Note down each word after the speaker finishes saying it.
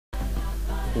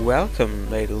Welcome,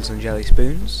 ladles and jelly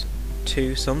spoons,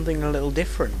 to something a little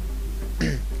different.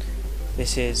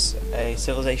 This is a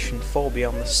Civilization 4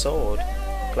 Beyond the Sword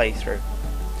playthrough,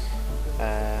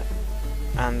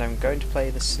 and I'm going to play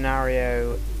the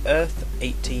scenario Earth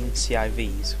 18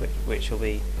 CIVs, which will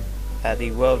be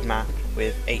the world map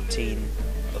with 18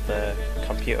 other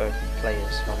computer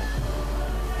players on it.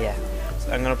 Yeah,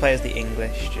 so I'm going to play as the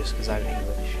English, just because I'm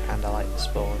English and I like the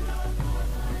spawn.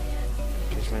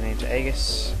 My name's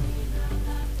Aegis.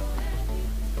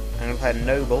 I'm going to play a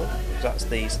Noble, because that's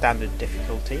the standard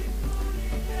difficulty,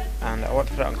 and I want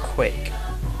to put it on quick,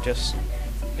 just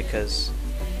because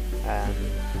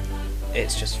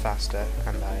it's just faster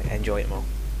and I enjoy it more.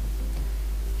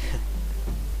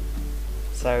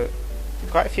 So,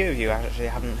 quite a few of you actually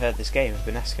haven't heard this game, have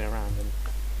been asking around,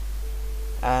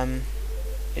 and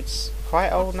it's quite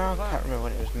old now. I can't remember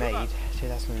when it was made,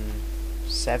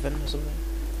 2007 or something,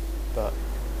 but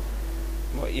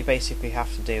what you basically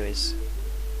have to do is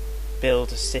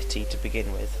build a city to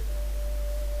begin with.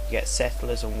 You get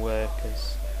settlers and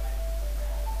workers.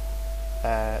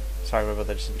 Sorry, my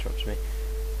brother just interrupted me.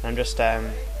 I'm just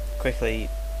quickly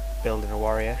building a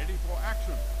warrior,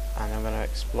 and I'm going to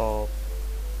explore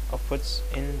upwards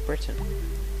in Britain.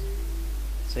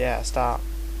 So yeah, I start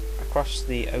across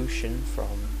the ocean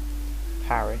from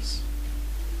Paris,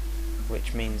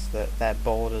 which means that their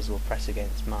borders will press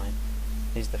against mine.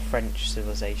 Is the French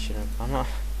civilization. I'm not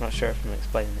sure if I'm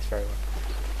explaining this very well,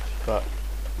 but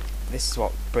this is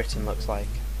what Britain looks like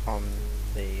on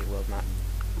the world map.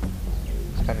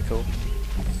 It's kind of cool.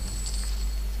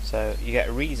 So you get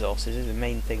resources, these are the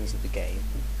main things of the game.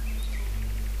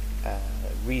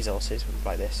 Resources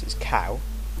like this is cow,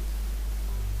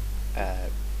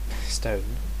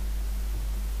 stone,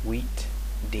 wheat,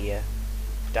 deer,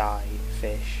 dye,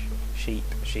 fish, sheep,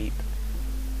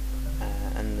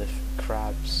 and the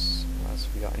crabs. What else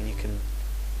have we got? And you can.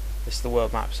 This is the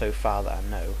world map so far that I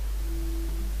know.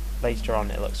 Later on,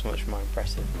 it looks much more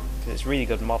impressive because it's a really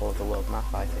good model of the world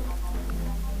map, I think.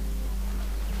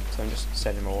 So I'm just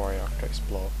sending my warrior off to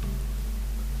explore,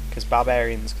 because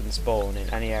barbarians can spawn in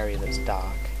any area that's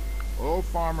dark. Oh,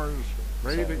 farmers,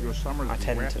 pray So that your summers I be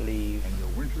tend wet to leave. and your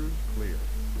winters clear.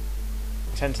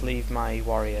 I tend to leave my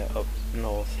warrior up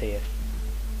north here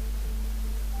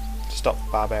to stop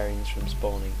barbarians from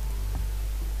spawning.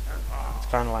 It's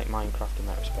kind of like Minecraft in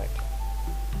that respect.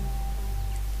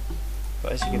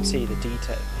 But as you can see, the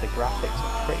graphics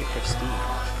are pretty pristine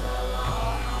actually.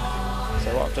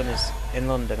 So what I've done is, in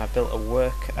London, I've built a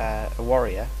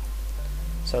warrior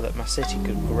so that my city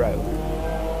could grow.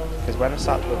 Because when I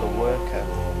start to build a worker,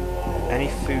 any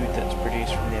food that's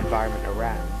produced from the environment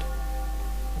around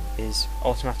is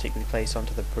automatically placed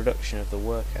onto the production of the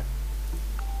worker.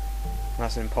 And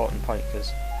that's an important point,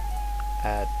 because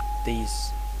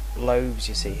these loaves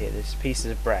you see here, these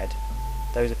pieces of bread,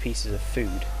 those are pieces of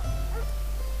food.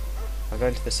 I'll go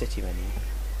into the city menu.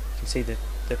 You can see the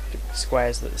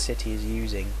squares that the city is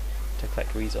using to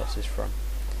collect resources from.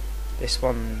 This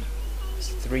one is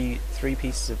three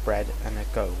pieces of bread and a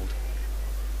gold.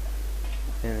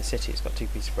 And in the city it's got 2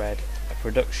 pieces of bread, a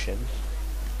production,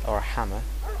 or a hammer,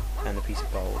 and a piece of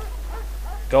gold.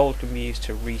 Gold can be used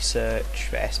to research,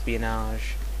 for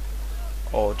espionage,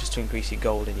 or just to increase your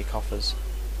gold in your coffers.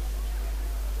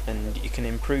 And you can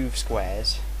improve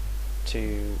squares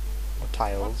or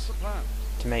tiles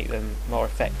to make them more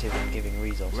effective in giving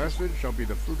resources. Blessed shall be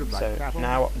the fruit of thy So cattle,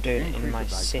 now what I'm doing the in increase my of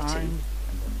thy city kine, and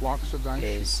the flocks of thy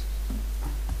is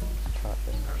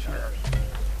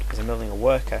I'm building a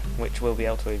worker which will be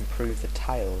able to improve the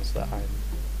tiles that I'm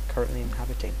currently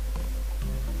inhabiting.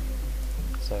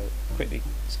 So quickly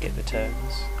skip the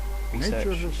turns.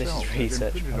 Research. This is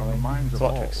research, by the way. There's a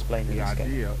lot to explain in this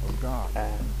game.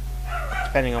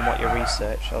 Depending on what you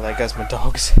research. Oh, there goes my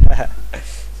dogs.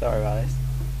 Sorry about this.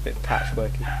 Bit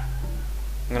patchworky.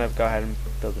 I'm gonna go ahead and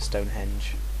build a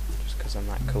Stonehenge, just because I'm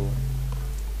that cool.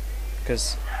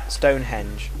 Because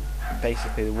Stonehenge,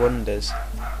 basically the wonders,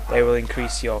 they will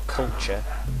increase your culture.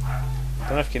 I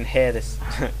don't know if you can hear this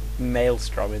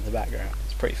maelstrom in the background.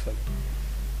 It's pretty funny.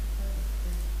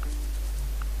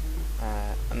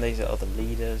 And these are other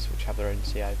leaders which have their own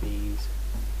CIVs.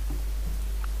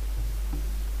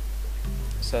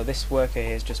 So this worker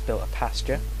here has just built a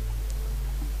pasture.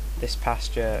 This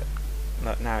pasture,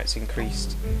 now it's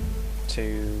increased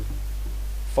to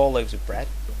 4 loaves of bread,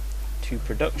 2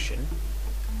 production,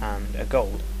 and a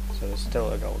gold. So there's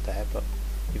still a gold there, but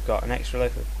you've got an extra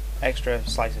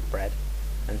slice of bread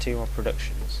and 2 more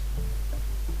productions.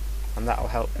 And that will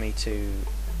help me to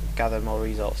gather more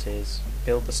resources,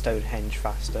 build the Stonehenge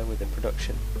faster with the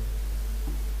production,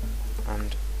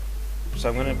 and So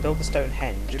I'm going to build a stone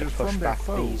henge It to is push from their back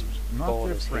foes, these not their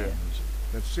borders here. friends,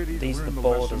 that cities These are learn the the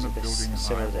lesson borders of of this building high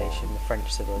civilization, walls. the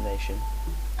French civilization,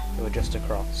 who are just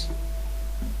across.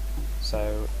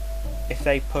 So if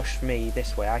they push me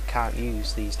this way, I can't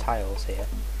use these tiles here.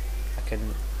 I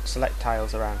can select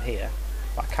tiles around here,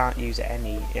 but I can't use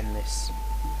any in this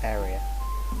area.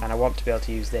 And I want to be able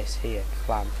to use this here,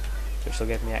 clan, which will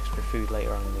give me extra food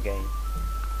later on in the game.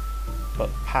 But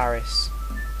Paris,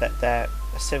 that their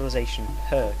civilization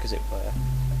perk, as it were,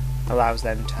 allows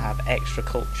them to have extra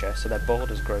culture, so their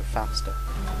borders grow faster.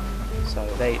 So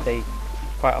they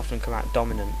quite often come out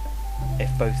dominant if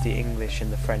both the English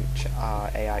and the French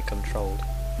are AI controlled,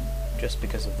 just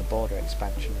because of the border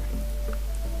expansion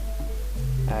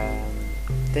rate.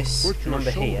 This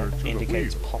number here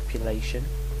indicates population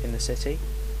in the city.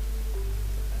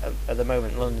 At the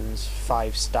moment, London's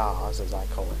 5 stars, as I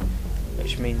call it,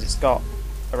 which means it's got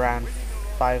around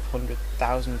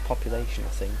 500,000 population, I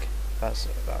think.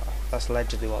 That's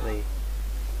allegedly what the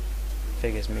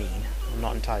figures mean. I'm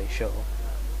not entirely sure.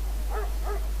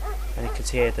 And you can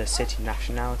see here the city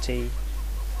nationality,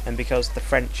 and because the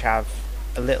French have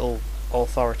a little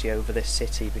authority over this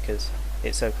city because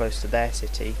it's so close to their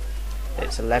city,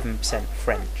 it's 11%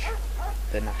 French,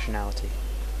 the nationality.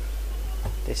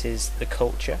 This is the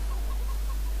culture.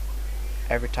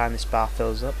 Every time this bar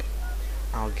fills up,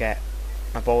 I'll get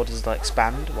my borders will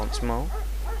expand once more.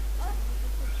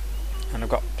 And I've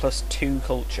got +2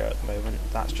 culture at the moment.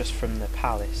 That's just from the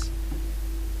palace.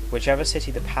 Whichever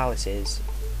city the palace is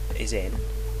in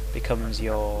becomes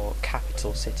your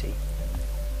capital city.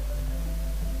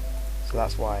 So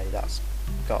that's why that's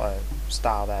got a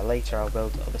star there. Later I'll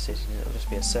build other cities and it'll just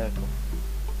be a circle.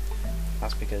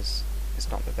 That's because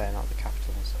it's not that they're not the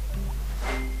capitals.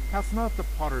 Hath not the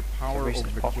potter power over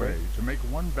the clay to make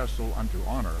one vessel unto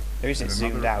honor? The reason it's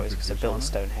zoomed out is because I built a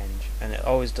stone henge, and it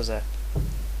always does a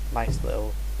nice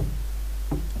little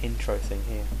intro thing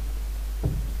here.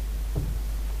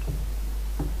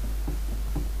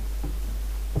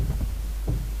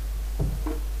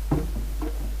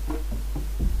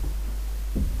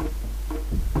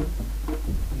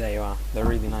 There you are. They're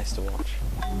really nice to watch.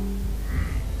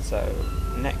 So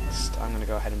next I'm going to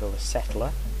go ahead and build a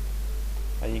settler.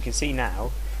 And you can see now,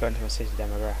 if you go into my city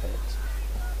demographics,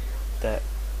 that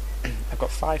I've got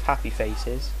 5 happy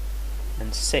faces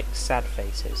and 6 sad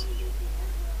faces.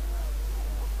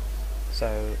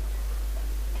 So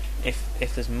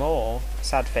if there's more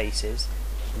sad faces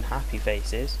than happy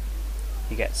faces,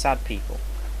 you get sad people.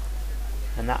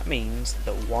 And that means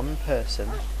that one person,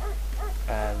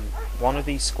 one of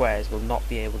these squares will not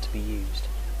be able to be used.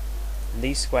 And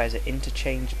these squares are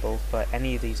interchangeable for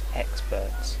any of these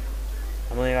experts.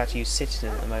 I'm only allowed to use citizen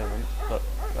at the moment, but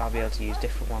I'll be able to use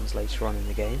different ones later on in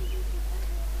the game.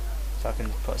 So I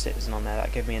can put a citizen on there,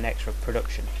 that'll give me an extra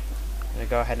production. I'm going to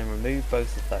go ahead and remove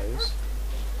both of those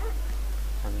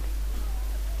and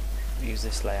use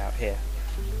this layout here.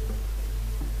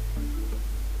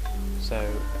 So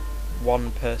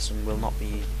one person will not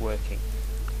be working.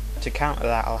 To counter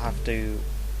that, I'll have to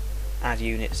add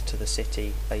units to the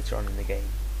city later on in the game.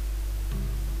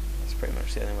 That's pretty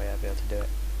much the only way I'll be able to do it.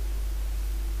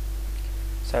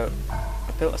 So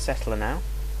I've built a settler now.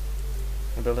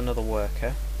 I'll build another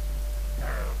worker,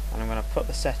 and I'm going to put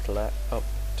the settler up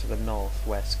to the north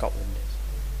where Scotland is.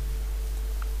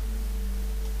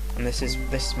 And this is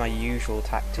my usual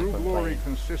tactic when playing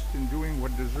consists in doing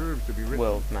what deserves to be written.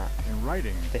 World map. In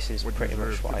writing, this is pretty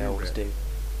much what I always do.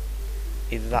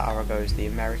 Either that or I'll go as the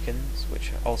Americans,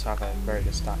 which also have a very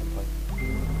good starting point.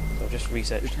 So I've just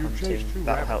researched hunting.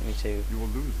 That'll help me to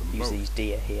use these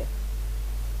deer here.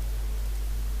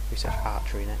 Research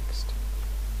archery next.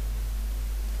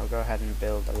 I'll go ahead and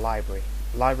build a library.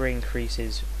 Library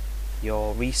increases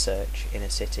your research in a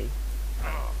city.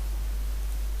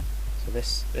 So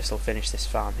this will finish this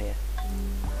farm here.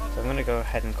 So I'm going to go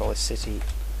ahead and call this city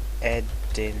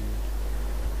Edinburgh.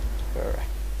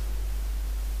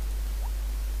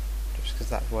 Just because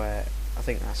that's where, I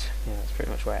think that's pretty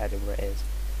much where Edinburgh is.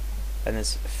 And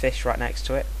there's fish right next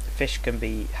to it. Fish can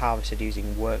be harvested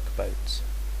using work boats,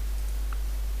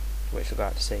 which we'll go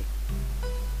out to sea.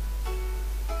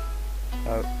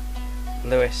 So,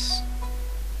 Louis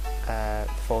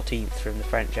XIV from the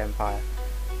French Empire,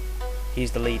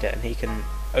 he's the leader, and he can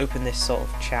open this sort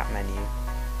of chat menu,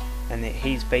 and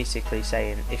he's basically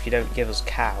saying, if you don't give us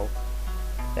cow,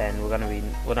 then we're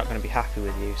not going to be happy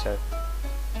with you. So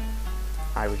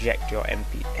I reject your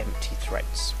empty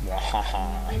threats.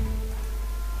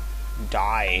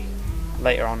 Die.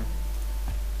 Later on,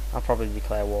 I'll probably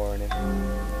declare war on him.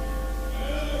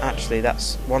 Actually,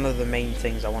 that's one of the main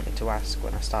things I wanted to ask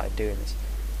when I started doing this.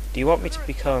 Do you want me to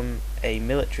become a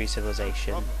military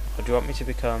civilization, or do you want me to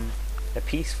become a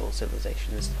peaceful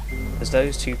civilization? There's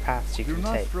those two paths you can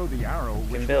take. You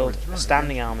can build a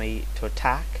standing army to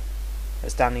attack, a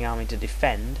standing army to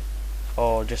defend,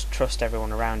 or just trust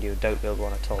everyone around you and don't build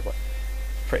one at all, but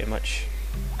pretty much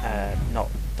not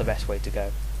the best way to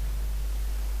go.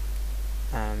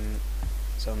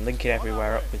 So I'm linking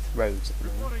everywhere up with roads at the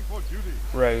moment.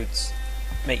 Roads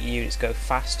make your units go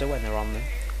faster when they're on them,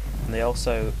 and they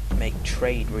also make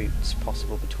trade routes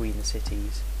possible between the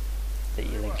cities that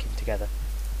you're linking together.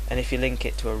 And if you link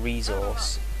it to a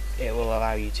resource, it will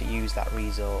allow you to use that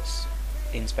resource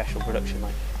in special production,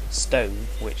 like stone,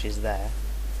 which is there.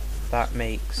 That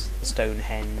makes the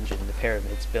Stonehenge and the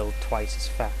pyramids build twice as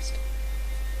fast.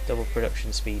 Double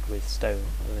production speed with stone,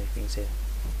 I don't know if you can see it.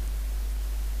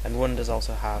 And wonders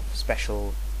also have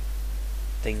special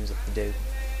things that they do.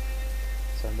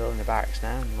 So I'm building a barracks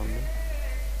now in London.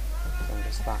 So I'm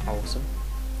just that awesome.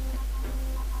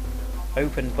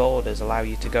 Open borders allow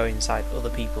you to go inside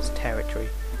other people's territory.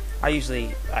 I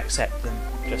usually accept them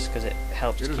just because it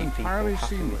helps to keep people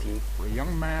happy with you. For a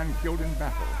young man killed in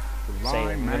battle, Say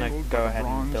I'm going to go ahead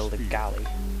and build a galley.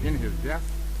 In his death,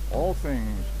 all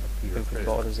things appear Open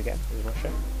borders again with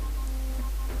Russia.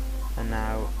 And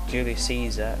now Julius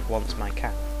Caesar wants my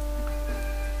camp.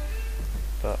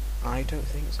 But I don't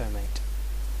think so, mate.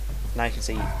 Now you can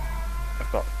see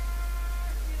I've got,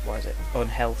 what is it,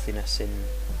 unhealthiness in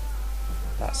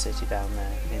that city down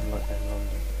there in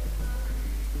London.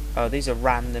 Oh, these are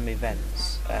random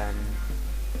events.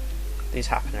 These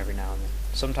happen every now and then.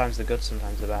 Sometimes they're good,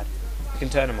 sometimes they're bad. You can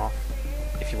turn them off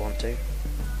if you want to.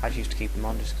 I choose to keep them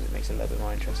on just because it makes it a little bit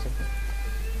more interesting.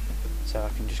 So I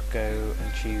can just go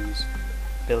and choose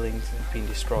buildings that have been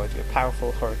destroyed. A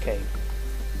powerful hurricane.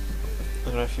 I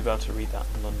don't know if you'll be able to read that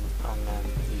on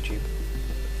YouTube.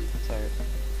 So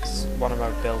one of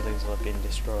my buildings will have been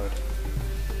destroyed.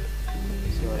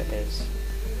 See what it is.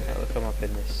 It'll come up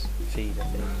in this feed, I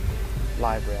think.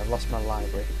 Library. I've lost my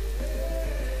library.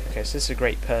 Okay, so this is a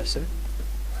great person.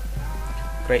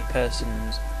 Great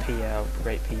persons appear,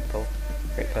 great people.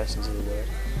 Great persons is the word.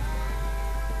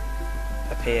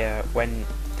 Appear when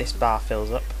this bar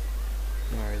fills up.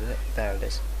 Where is it? There it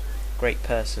is. Great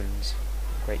persons,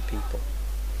 great people.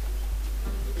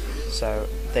 So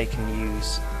they can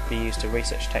be used to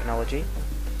research technology,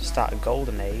 to start a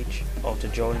golden age, or to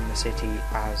join the city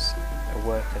as a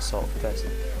worker sort of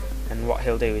person. And what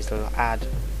he'll do is he'll add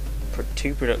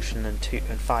 2 production and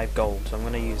 5 gold. So I'm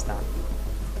going to use that,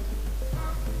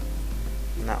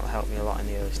 and that will help me a lot in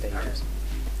the early stages.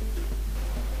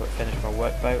 So finish my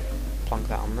workboat, plonk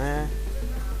that on there.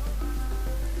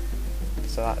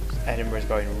 So that Edinburgh's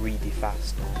going really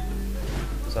fast now.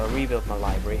 So I'll rebuild my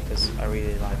library because I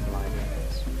really like the library.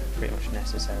 It's pretty much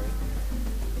necessary.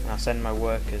 And I'll send my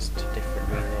workers to different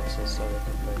resources so they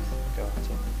can both go at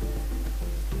it.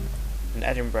 And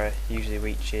Edinburgh usually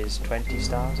reaches 20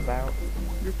 stars about.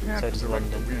 So does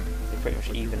London. They pretty much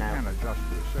even out.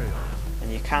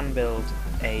 And you can build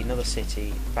another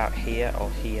city about here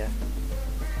or here.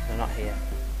 No, not here.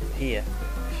 Here,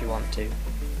 if you want to.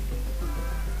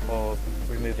 Or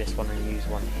remove this one and use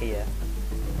one here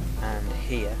and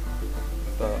here.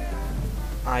 But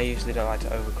I usually don't like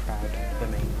to overcrowd the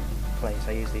main place.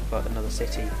 I usually put another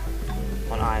city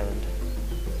on island.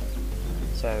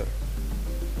 So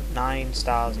 9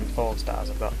 stars and 4 stars.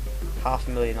 I've got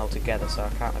 500,000 altogether, so I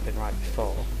can't have been right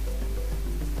before.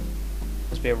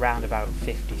 Must be around about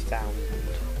 50,000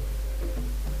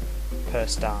 per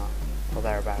star or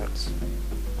thereabouts.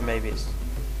 Or maybe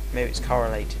it's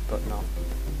correlated, but not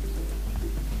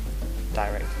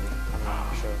directly. I'm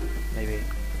not sure. Maybe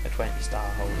a 20 star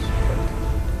holds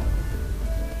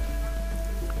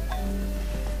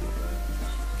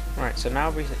 20. Right, so now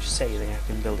I've researched sailing, I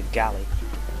can build a galley.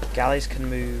 Galleys can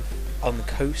move on the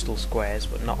coastal squares,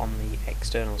 but not on the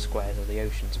external squares or the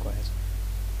ocean squares.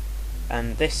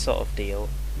 And this sort of deal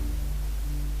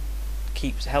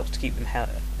helps to keep them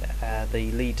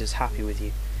the leaders happy with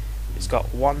you. It's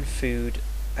got 1 food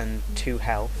and 2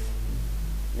 health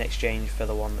in exchange for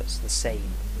the one that's the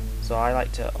same. So I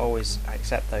like to always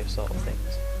accept those sort of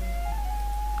things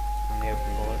on the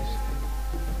open borders.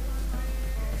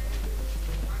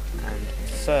 And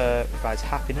fur provides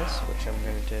happiness, which I'm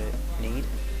going to need.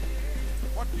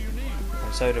 What do you need?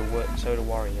 And so do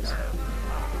warriors.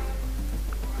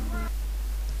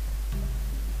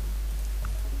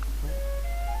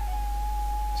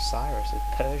 Cyrus is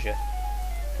Persia.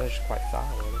 Persia's quite far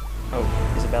away.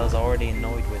 Oh, Isabella's already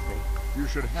annoyed with me. You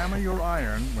should hammer your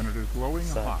iron when it is glowing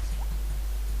hot.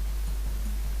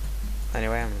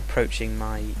 Anyway, I'm approaching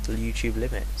my YouTube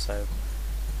limit, so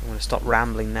I'm going to stop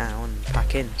rambling now and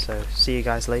pack in, so see you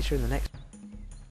guys later in the next